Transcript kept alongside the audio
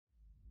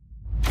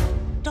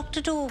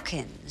Dr.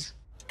 Dawkins,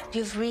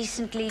 you've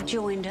recently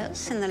joined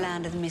us in the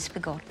land of the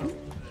misbegotten.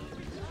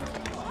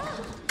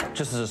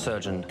 Just as a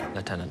surgeon,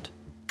 Lieutenant.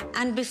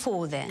 And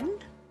before then?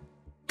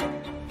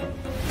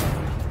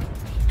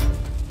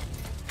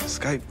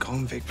 Escaped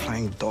convict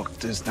playing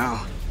doctors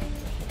now.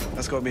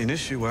 That's got to be an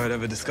issue were it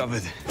ever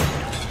discovered.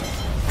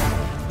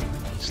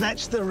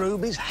 Snatch the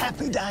rubies,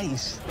 happy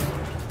days.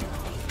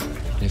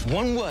 If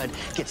one word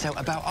gets out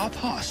about our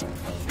past...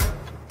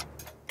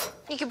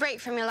 You could break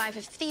from your life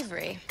of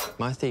thievery.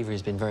 My thievery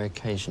has been very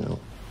occasional.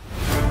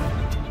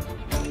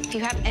 If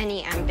you have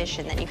any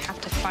ambition, then you have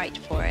to fight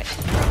for it.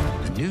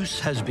 The noose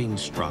has been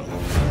strung.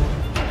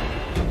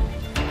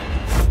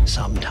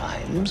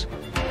 Sometimes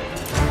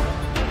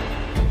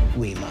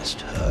we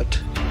must hurt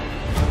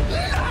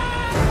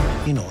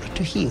in order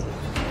to heal.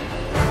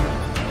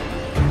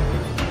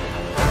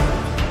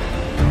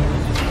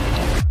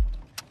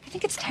 I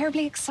think it's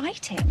terribly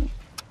exciting.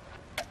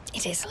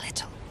 It is a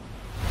little.